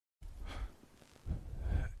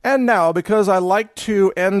And now, because I like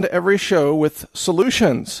to end every show with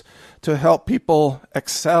solutions to help people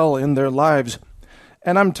excel in their lives,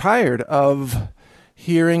 and I'm tired of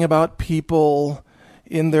hearing about people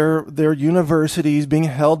in their universities being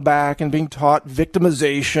held back and being taught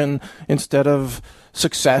victimization instead of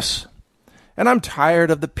success. And I'm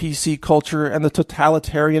tired of the PC culture and the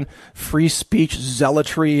totalitarian free speech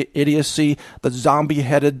zealotry, idiocy, the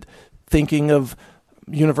zombie-headed thinking of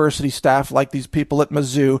university staff like these people at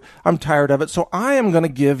Mizzou. I'm tired of it. So I am going to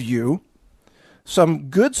give you some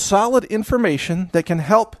good, solid information that can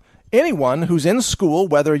help anyone who's in school,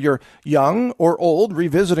 whether you're young or old,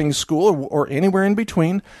 revisiting school or anywhere in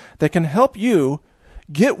between, that can help you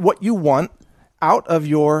get what you want out of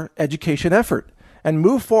your education effort and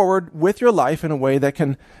move forward with your life in a way that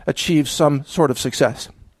can achieve some sort of success.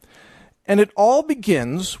 And it all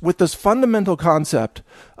begins with this fundamental concept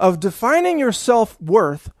of defining your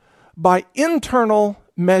self-worth by internal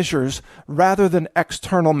measures rather than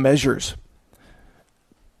external measures.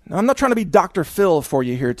 Now, I'm not trying to be Dr. Phil for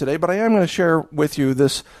you here today, but I am going to share with you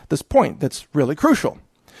this point that's really crucial.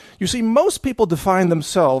 You see, most people define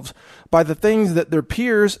themselves by the things that their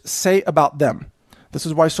peers say about them. This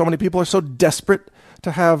is why so many people are so desperate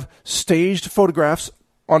to have staged photographs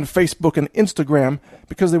on Facebook and Instagram,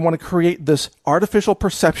 because they want to create this artificial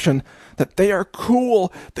perception that they are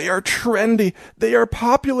cool, they are trendy, they are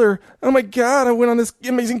popular. Oh my God, I went on this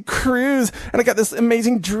amazing cruise and I got this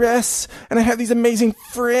amazing dress and I have these amazing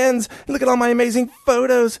friends. Look at all my amazing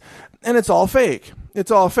photos. And it's all fake.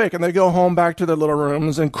 It's all fake. And they go home back to their little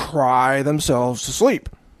rooms and cry themselves to sleep.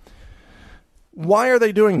 Why are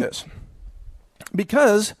they doing this?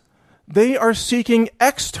 Because they are seeking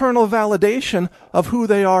external validation of who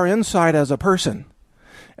they are inside as a person.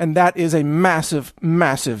 And that is a massive,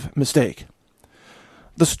 massive mistake.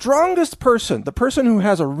 The strongest person, the person who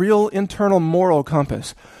has a real internal moral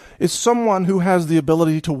compass, is someone who has the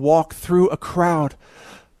ability to walk through a crowd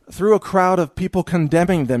of people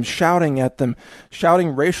condemning them, shouting at them,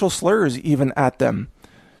 shouting racial slurs even at them,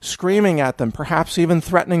 screaming at them, perhaps even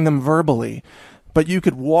threatening them verbally. But you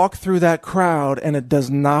could walk through that crowd and it does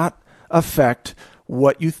not affect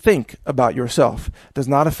what you think about yourself. It does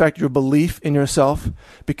not affect your belief in yourself,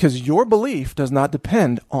 because your belief does not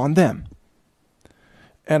depend on them.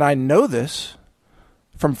 And I know this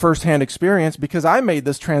from firsthand experience because I made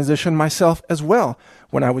this transition myself as well.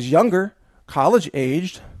 When I was younger,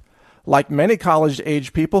 college-aged, like many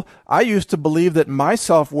college-aged people, I used to believe that my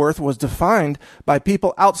self-worth was defined by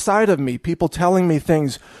people outside of me, people telling me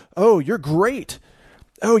things. Oh, you're great.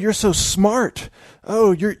 Oh, you're so smart.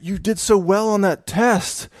 Oh, you did so well on that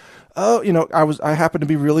test. Oh, I happened to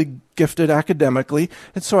be really gifted academically,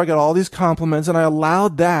 and so I got all these compliments, and I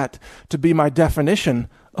allowed that to be my definition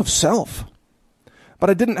of self.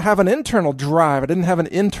 But I didn't have an internal drive. I didn't have an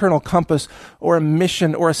internal compass or a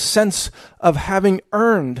mission or a sense of having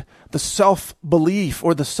earned the self-belief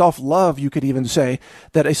or the self-love, you could even say,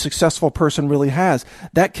 that a successful person really has.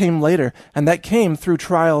 That came later, and that came through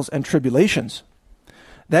trials and tribulations.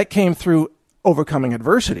 That came through overcoming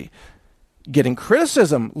adversity, getting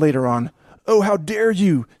criticism later on. Oh, how dare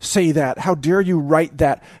you say that? How dare you write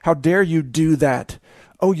that? How dare you do that?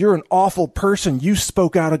 Oh, you're an awful person. You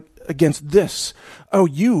spoke out against this. Oh,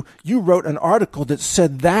 you wrote an article that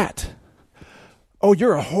said that. Oh,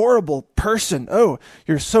 you're a horrible person. Oh,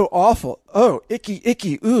 you're so awful. Oh, icky,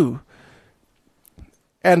 icky, ooh.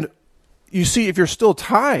 And you see, if you're still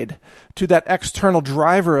tied to that external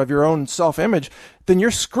driver of your own self-image, then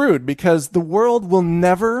you're screwed, because the world will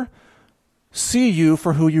never see you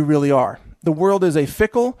for who you really are. The world is a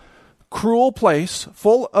fickle, cruel place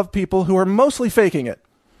full of people who are mostly faking it.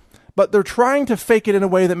 But they're trying to fake it in a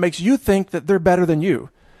way that makes you think that they're better than you.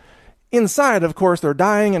 Inside, of course, they're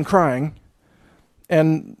dying and crying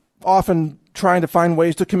and often trying to find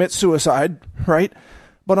ways to commit suicide, right?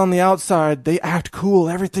 But on the outside, they act cool.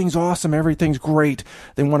 Everything's awesome. Everything's great.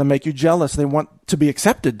 They want to make you jealous. They want to be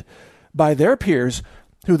accepted by their peers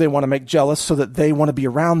who they want to make jealous so that they want to be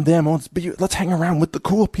around them. Oh, let's hang around with the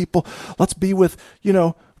cool people. Let's be with,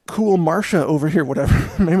 cool Marsha over here,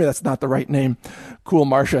 whatever. Maybe that's not the right name. Cool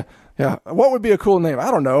Marsha. Yeah. What would be a cool name?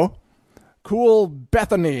 I don't know. Cool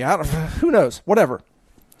Bethany. Who knows? Whatever.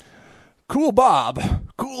 Cool Bob.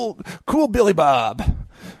 Cool Billy Bob.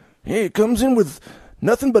 Hey, it comes in with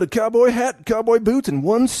nothing but a cowboy hat, cowboy boots, and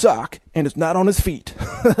one sock, and it's not on his feet.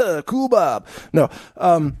 Cool Bob. No.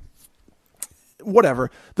 Whatever.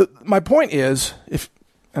 My point is,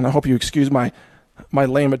 and I hope you excuse my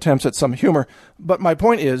lame attempts at some humor, but my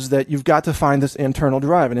point is that you've got to find this internal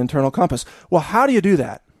drive, an internal compass. Well, how do you do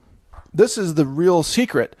that? This is the real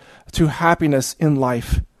secret to happiness in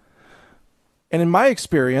life. And in my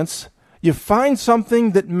experience, you find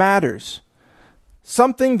something that matters,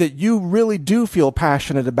 something that you really do feel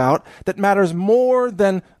passionate about, that matters more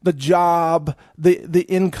than the job, the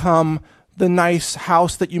income, the nice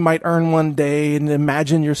house that you might earn one day and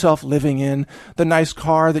imagine yourself living in, the nice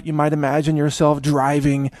car that you might imagine yourself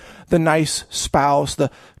driving, the nice spouse, the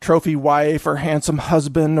trophy wife or handsome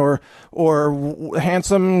husband or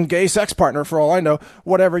handsome gay sex partner, for all I know,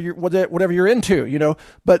 whatever you're into,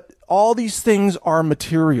 But all these things are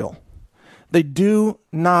material. They do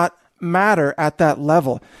not matter at that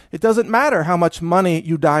level. It doesn't matter how much money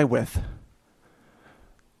you die with.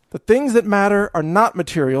 The things that matter are not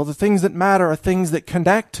material. The things that matter are things that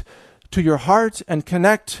connect to your heart and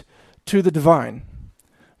connect to the divine.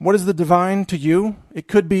 What is the divine to you? It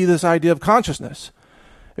could be this idea of consciousness.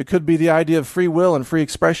 It could be the idea of free will and free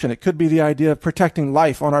expression. It could be the idea of protecting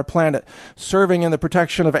life on our planet, serving in the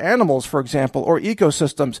protection of animals, for example, or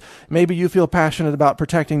ecosystems. Maybe you feel passionate about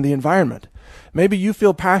protecting the environment. Maybe you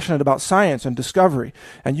feel passionate about science and discovery,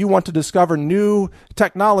 and you want to discover new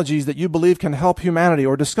technologies that you believe can help humanity,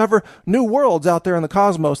 or discover new worlds out there in the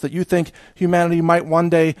cosmos that you think humanity might one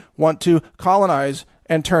day want to colonize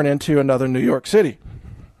and turn into another New York City.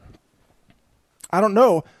 I don't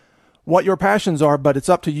know what your passions are, but it's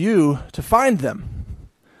up to you to find them.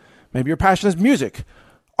 Maybe your passion is music,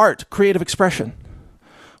 art, creative expression.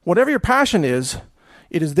 Whatever your passion is,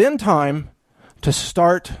 it is then time to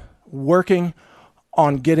start working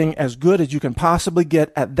on getting as good as you can possibly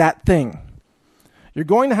get at that thing. You're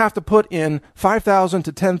going to have to put in 5,000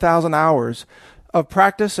 to 10,000 hours of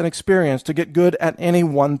practice and experience to get good at any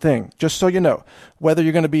one thing. Just so you know, whether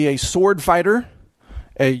you're going to be a sword fighter,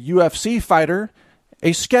 a UFC fighter,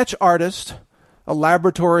 a sketch artist, a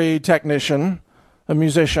laboratory technician, a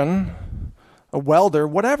musician, a welder,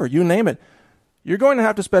 whatever, you name it, you're going to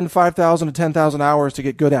have to spend 5,000 to 10,000 hours to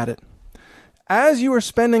get good at it. As you are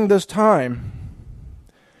spending this time,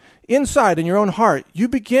 inside in your own heart, you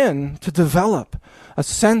begin to develop a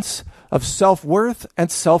sense of self-worth and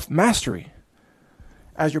self-mastery.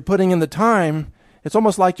 As you're putting in the time, it's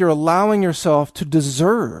almost like you're allowing yourself to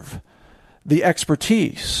deserve the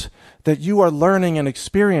expertise that you are learning and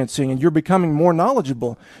experiencing, and you're becoming more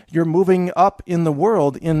knowledgeable. You're moving up in the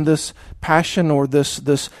world in this passion or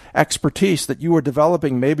this expertise that you are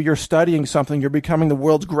developing. Maybe you're studying something. You're becoming the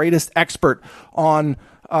world's greatest expert on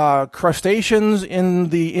crustaceans in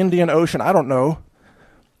the Indian Ocean. I don't know.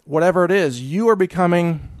 Whatever it is, you are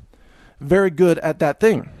becoming very good at that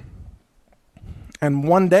thing. And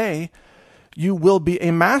one day, you will be a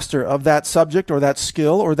master of that subject or that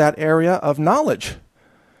skill or that area of knowledge.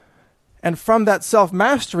 And from that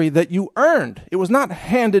self-mastery that you earned, it was not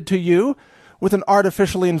handed to you with an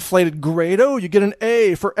artificially inflated grade. Oh, you get an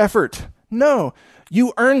A for effort. No,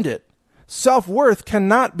 you earned it. Self-worth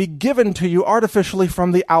cannot be given to you artificially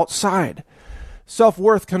from the outside.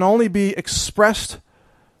 Self-worth can only be expressed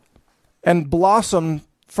and blossomed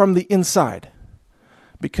from the inside,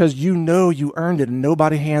 because you know you earned it and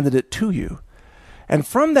nobody handed it to you. And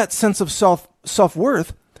from that sense of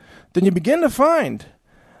self-worth, then you begin to find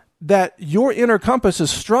that your inner compass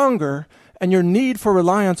is stronger and your need for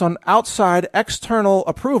reliance on outside external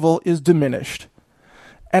approval is diminished.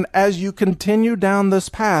 And as you continue down this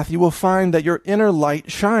path, you will find that your inner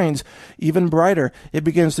light shines even brighter. It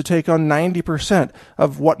begins to take on 90%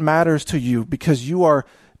 of what matters to you, because you are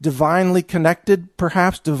divinely connected,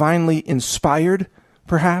 perhaps divinely inspired,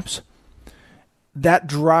 perhaps. That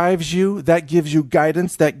drives you, that gives you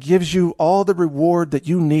guidance, that gives you all the reward that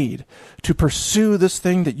you need to pursue this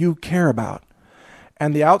thing that you care about.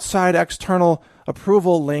 And the outside external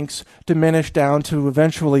approval links diminish down to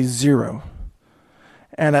eventually zero.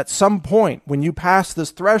 And at some point, when you pass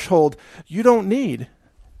this threshold, you don't need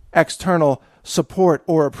external support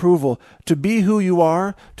or approval to be who you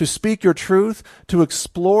are, to speak your truth, to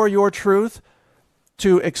explore your truth,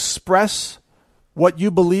 to express what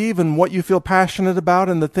you believe and what you feel passionate about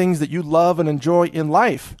and the things that you love and enjoy in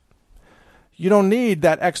life. You don't need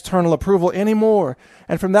that external approval anymore.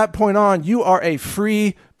 And from that point on, you are a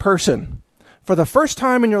free person. For the first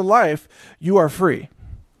time in your life, you are free.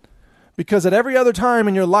 Because at every other time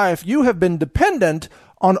in your life, you have been dependent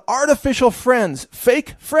on artificial friends,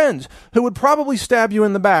 fake friends, who would probably stab you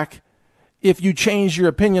in the back if you changed your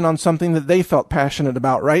opinion on something that they felt passionate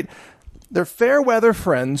about, right? They're fair weather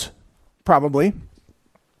friends, probably,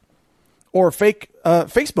 or fake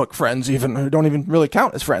Facebook friends even, who don't even really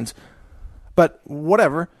count as friends. But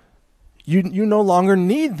whatever, you no longer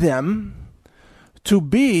need them to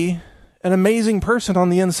be an amazing person on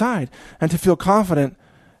the inside and to feel confident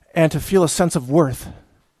and to feel a sense of worth.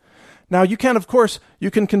 Now, you can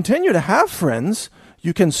continue to have friends.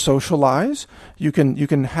 You can socialize. You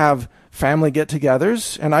can have family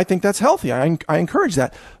get-togethers, and I think that's healthy. I encourage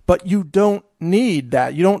that. But you don't need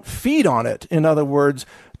that. You don't feed on it, in other words,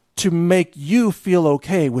 to make you feel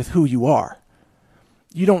okay with who you are.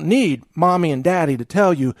 You don't need mommy and daddy to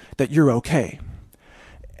tell you that you're okay.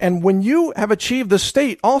 And when you have achieved this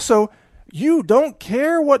state, also, you don't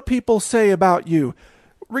care what people say about you,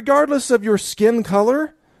 regardless of your skin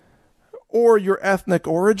color or your ethnic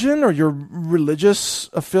origin or your religious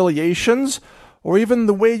affiliations, or even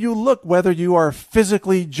the way you look, whether you are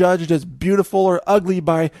physically judged as beautiful or ugly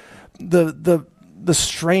by the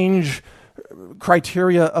strange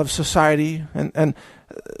criteria of society. And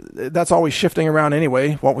that's always shifting around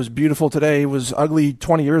anyway. What was beautiful today was ugly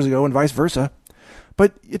 20 years ago and vice versa.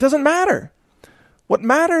 But it doesn't matter. What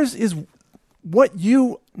matters is what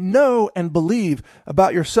you know and believe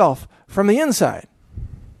about yourself from the inside.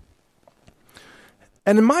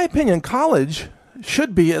 And in my opinion, college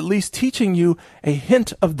should be at least teaching you a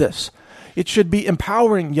hint of this. It should be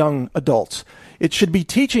empowering young adults. It should be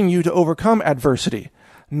teaching you to overcome adversity,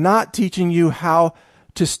 not teaching you how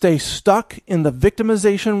to stay stuck in the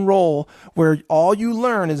victimization role where all you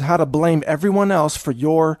learn is how to blame everyone else for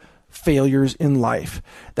your failures in life.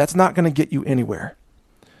 That's not going to get you anywhere.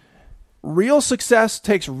 Real success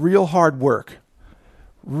takes real hard work.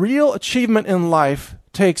 Real achievement in life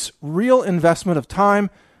takes real investment of time,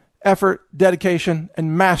 effort, dedication,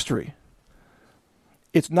 and mastery.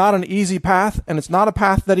 It's not an easy path, and it's not a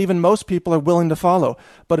path that even most people are willing to follow,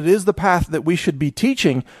 but it is the path that we should be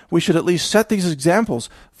teaching. We should at least set these examples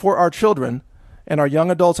for our children and our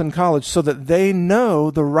young adults in college so that they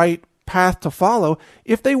know the right path to follow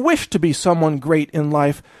if they wish to be someone great in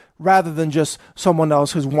life rather than just someone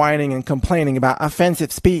else who's whining and complaining about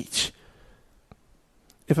offensive speech.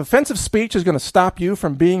 If offensive speech is going to stop you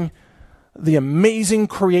from being the amazing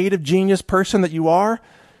creative genius person that you are,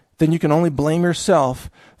 then you can only blame yourself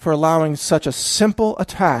for allowing such a simple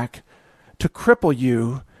attack to cripple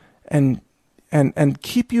you and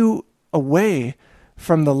keep you away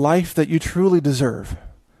from the life that you truly deserve.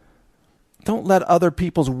 Don't let other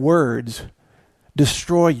people's words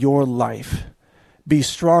destroy your life. Be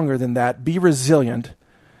stronger than that. Be resilient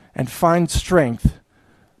and find strength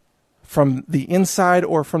from the inside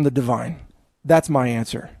or from the divine. That's my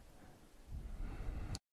answer.